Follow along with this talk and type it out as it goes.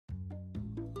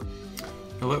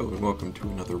Hello and welcome to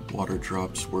another Water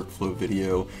Drops workflow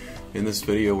video. In this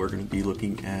video we're going to be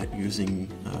looking at using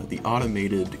the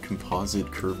automated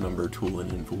composite curve number tool in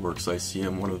InfoWorks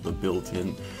ICM, one of the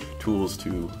built-in tools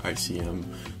to ICM.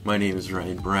 My name is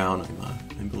Ryan Brown, I'm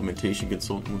an implementation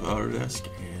consultant with Autodesk,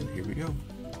 and here we go.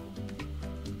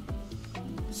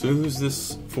 So who's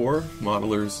this for?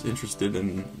 Modelers interested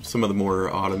in some of the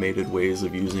more automated ways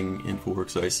of using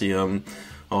InfoWorks ICM.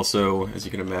 Also, as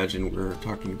you can imagine, we're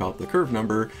talking about the curve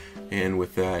number, and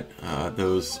with that,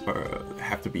 those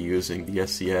have to be using the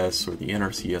SCS or the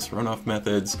NRCS runoff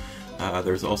methods.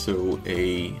 There's also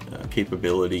a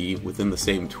capability within the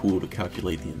same tool to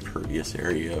calculate the impervious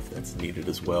area if that's needed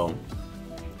as well.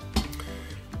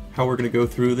 How we're going to go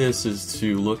through this is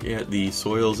to look at the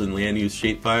soils and land use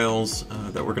shapefiles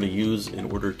that we're going to use in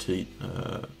order to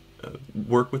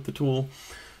work with the tool.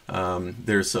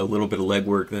 There's a little bit of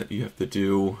legwork that you have to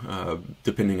do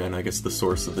depending on, I guess, the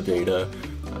source of the data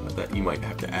that you might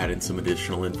have to add in some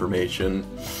additional information.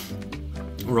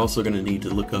 We're also going to need to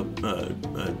look up,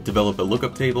 develop a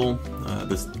lookup table.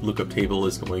 This lookup table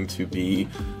is going to be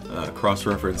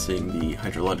cross-referencing the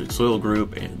hydrologic soil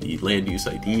group and the land use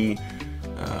ID.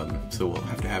 So we'll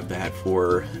have to have that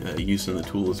for use in the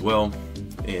tool as well.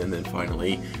 And then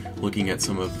finally, looking at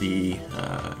some of the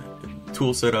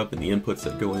tool setup and the inputs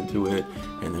that go into it,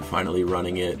 and then finally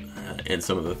running it and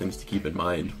some of the things to keep in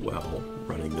mind while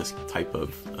running this type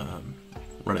of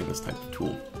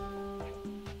tool.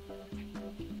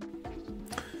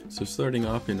 So starting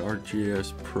off in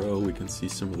ArcGIS Pro, we can see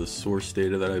some of the source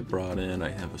data that I brought in. I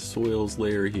have a soils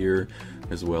layer here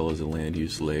as well as a land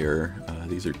use layer.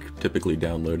 These are typically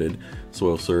downloaded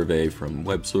soil survey from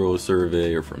Web Soil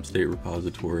Survey or from state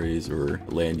repositories, or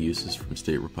land uses from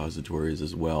state repositories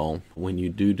as well. When you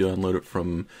do download it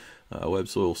from Web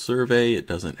Soil Survey, it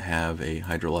doesn't have a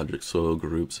hydrologic soil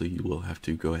group, so you will have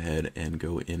to go ahead and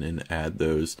go in and add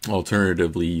those.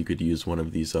 Alternatively, you could use one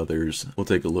of these others. We'll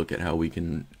take a look at how we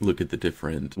can look at the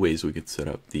different ways we could set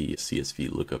up the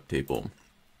CSV lookup table.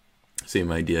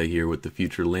 Same idea here with the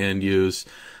future land use.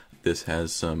 This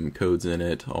has some codes in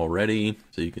it already,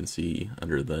 so you can see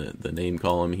under the name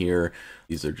column here,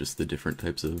 these are just the different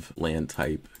types of land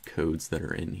type codes that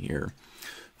are in here.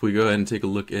 If we go ahead and take a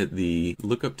look at the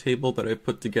lookup table that I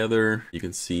put together, you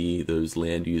can see those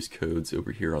land use codes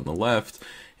over here on the left,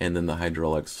 and then the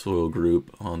hydraulic soil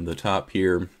group on the top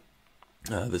here.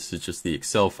 This is just the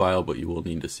Excel file, but you will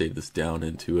need to save this down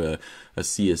into a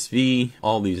CSV.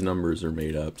 All these numbers are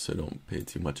made up, so don't pay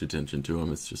too much attention to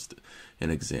them. It's just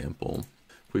an example.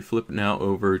 If we flip now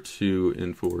over to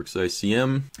InfoWorks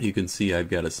ICM, you can see I've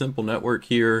got a simple network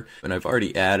here, and I've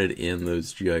already added in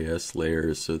those GIS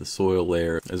layers, so the soil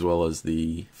layer as well as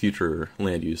the future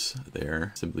land use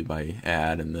there, simply by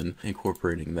add and then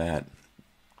incorporating that.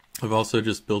 I've also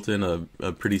just built in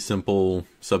a pretty simple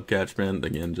subcatchment,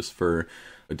 again, just for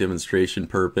a demonstration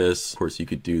purpose. Of course, you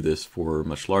could do this for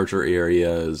much larger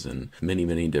areas and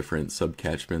many different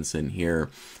subcatchments in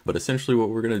here. But essentially what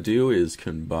we're going to do is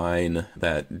combine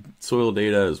that soil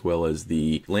data as well as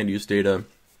the land use data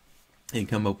and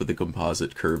come up with a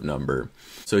composite curve number.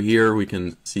 So here we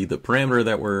can see the parameter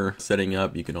that we're setting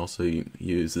up. You can also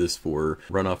use this for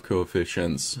runoff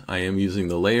coefficients. I am using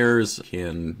the layers,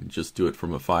 can just do it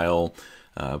from a file,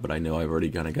 but I know I've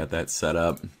already kind of got that set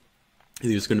up.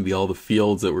 These are going to be all the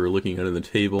fields that we're looking at in the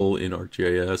table in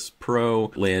ArcGIS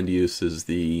Pro. Land use is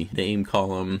the name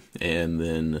column, and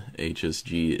then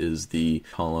HSG is the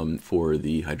column for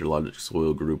the hydrologic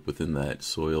soil group within that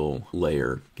soil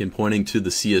layer. Again, pointing to the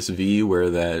CSV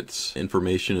where that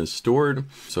information is stored.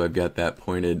 So I've got that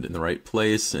pointed in the right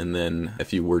place, and then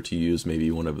if you were to use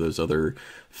maybe one of those other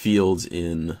fields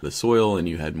in the soil and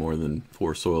you had more than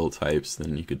 4 soil types,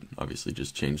 then you could obviously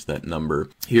just change that number.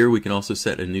 Here we can also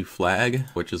set a new flag,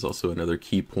 which is also another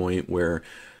key point where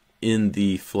in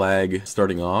the flag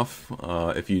starting off,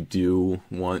 if you do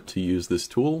want to use this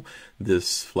tool,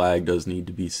 this flag does need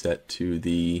to be set to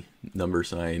the number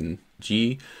sign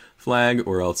G flag,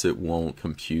 or else it won't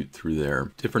compute through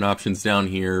there. Different options down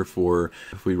here for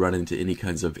if we run into any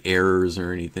kinds of errors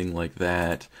or anything like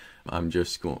that. I'm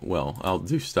just going, well, I'll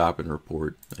do stop and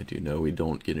report. I do know we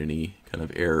don't get any kind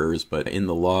of errors, but in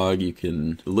the log you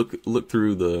can look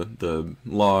through the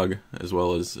log as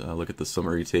well as look at the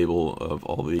summary table of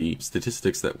all the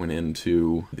statistics that went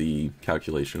into the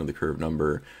calculation of the curve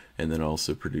number, and then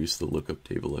also produce the lookup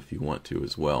table if you want to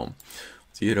as well.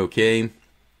 So you hit OK.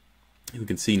 You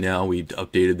can see now we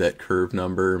updated that curve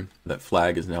number. That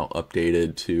flag is now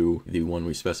updated to the one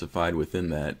we specified within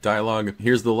that dialog.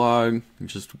 Here's the log,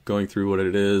 just going through what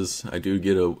it is. I do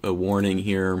get a warning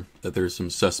here that there's some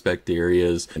suspect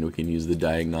areas, and we can use the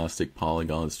diagnostic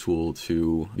polygons tool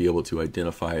to be able to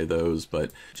identify those,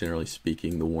 but generally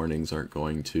speaking, the warnings aren't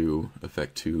going to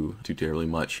affect too terribly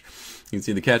much. You can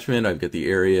see the catchment. I've got the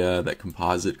area, that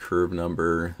composite curve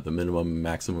number, the minimum and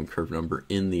maximum curve number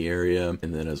in the area,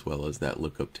 and then as well as that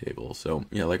lookup table. So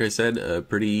yeah, like I said, a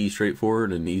pretty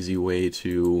straightforward and easy way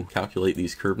to calculate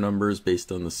these curve numbers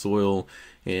based on the soil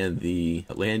and the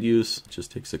land use. It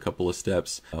just takes a couple of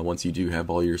steps once you do have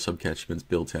all your subcatchments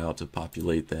built out to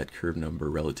populate that curve number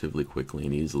relatively quickly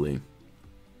and easily.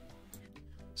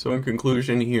 So in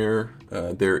conclusion here,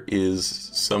 there is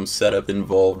some setup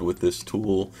involved with this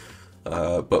tool,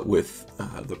 but with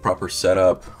the proper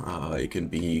setup, it can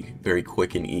be very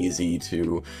quick and easy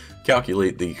to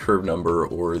calculate the curve number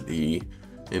or the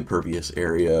impervious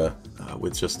area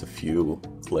with just a few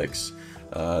clicks.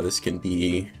 This can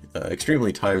be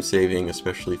extremely time-saving,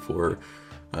 especially for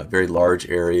very large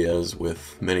areas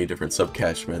with many different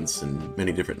subcatchments and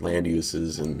many different land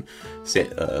uses and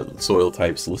soil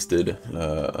types listed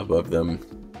above them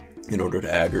in order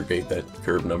to aggregate that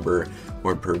curve number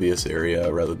or impervious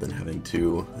area rather than having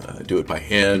to do it by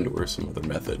hand or some other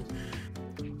method.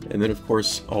 And then of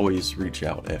course, always reach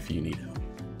out if you need help.